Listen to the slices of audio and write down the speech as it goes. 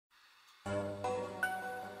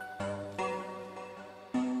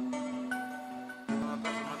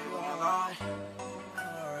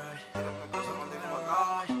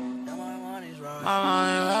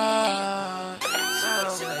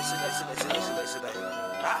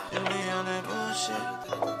You be on that bullshit.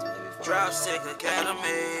 Drop Sick Academy.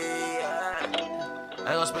 I ain't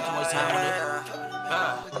gonna spend too much time on it.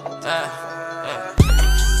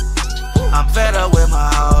 I'm fed up with my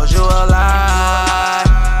hoes, you a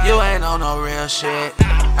lie. You ain't on no real shit.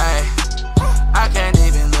 Ay, I can't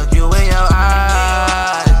even look you in your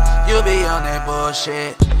eyes. You be on that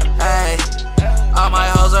bullshit. Ay, all my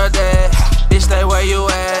hoes are dead. Bitch, stay where you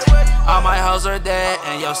at. All my hoes are dead.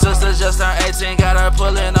 And your sister just turned 18, got her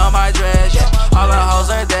pulling on my dress. Yeah, all the hoes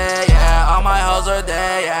are dead. Yeah, all my hoes are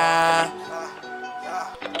dead. Yeah.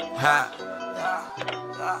 Ha.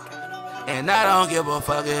 And I don't give a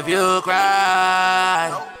fuck if you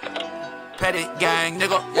cry. Petty gang,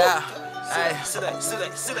 nigga, yeah. Ay.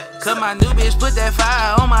 Cause my new bitch put that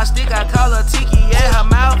fire on my stick, I call her Tiki, yeah. Her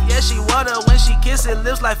mouth, yeah, she water when she kiss it,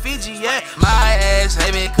 lips like Fiji, yeah. My ex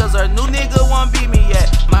hate me cause her new nigga won't beat me, yeah.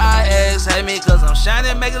 My ex hate me cause I'm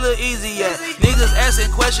shining, make it look easy, yeah. Niggas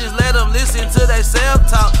asking questions, let them listen to they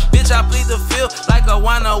self-talk. Bitch, I plead the fifth like a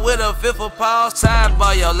wino with a fifth of pause.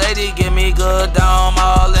 Sidebar, your lady give me good dome,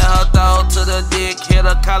 all in her throat to the dick, hit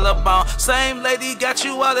her collarbone. Same lady got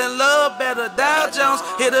you all in love, better Dow Jones.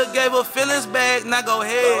 Hit her, gave her feelings back, now go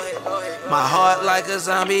ahead. My heart like a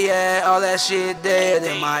zombie, yeah, all that shit dead.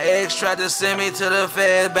 And my ex tried to send me to the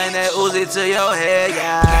feds, bang that Uzi to your head,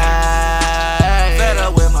 yeah. Fed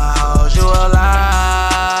up with my hoes, you a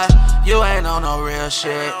lie. You ain't on no real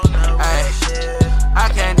shit. Ay, I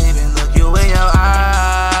can't even look you in your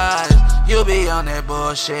eyes. You be on that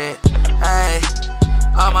bullshit. Ay,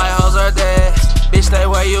 all my hoes are dead. Bitch, stay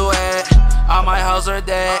where you at. All my hoes are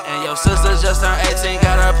dead. And your sister just turned 18,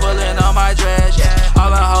 got her pulling on my dress. Yeah, all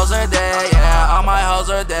the hoes are dead. Yeah, all my hoes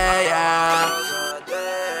are dead. Yeah.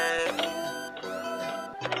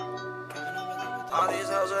 All these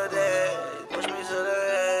hoes are dead. Push me to the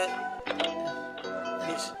head.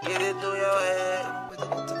 Bitch, get it through your head.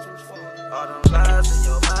 All them lies in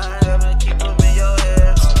your mind, better keep them in your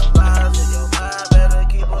head. All them lies in your mind, better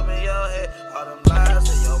keep them in your head. All them lies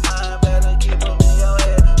in your mind, better keep them in your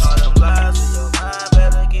head. All them lies in your mind,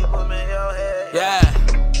 better keep them in your head. Yeah.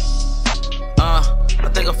 I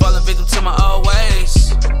think I'm falling victim to my old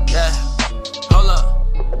ways. Yeah. Hold up.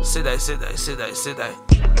 SickdaY.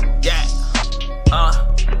 Yeah.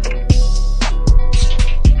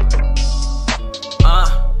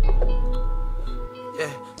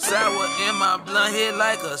 Yeah. Sour in my blunt, hit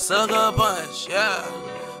like a sucker punch. Yeah.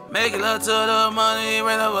 Make love to the money,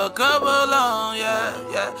 ran up a couple on. Yeah.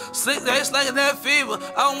 SickdaY slanging that fever.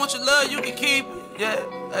 I don't want your love, you can keep it. Yeah,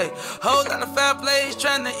 hey, whole lot of fat plays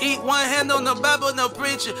trying to eat, one hand on the Bible, no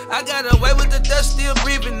preacher. I got away with the dust, still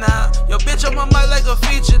breathing now. Your bitch on my mic like a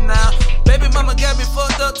feature now. Baby mama got me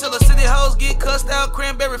fucked up till the city hoes get cussed out.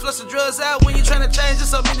 Cranberry flushing drugs out when you trying to change,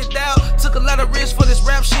 it's so many doubt. Took a lot of risks for this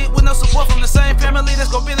rap shit with no support from the same family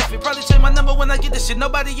that's gon' benefit. Probably change my number when I get this shit,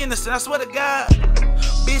 nobody innocent, I swear to God.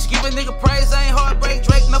 Bitch, give a nigga praise, I ain't heartbreak,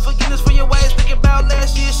 Drake, no forgiveness for your ways. Thinking about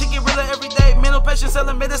last year, shit get realer every day. Mental patience,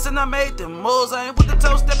 selling medicine, I made them moves. I ain't with the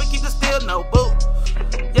toe step and keep the still, no boo.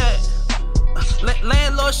 Yeah,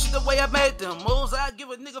 landlord shit the way I made them moves. I give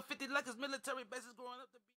a nigga 50 like his military bases growing up.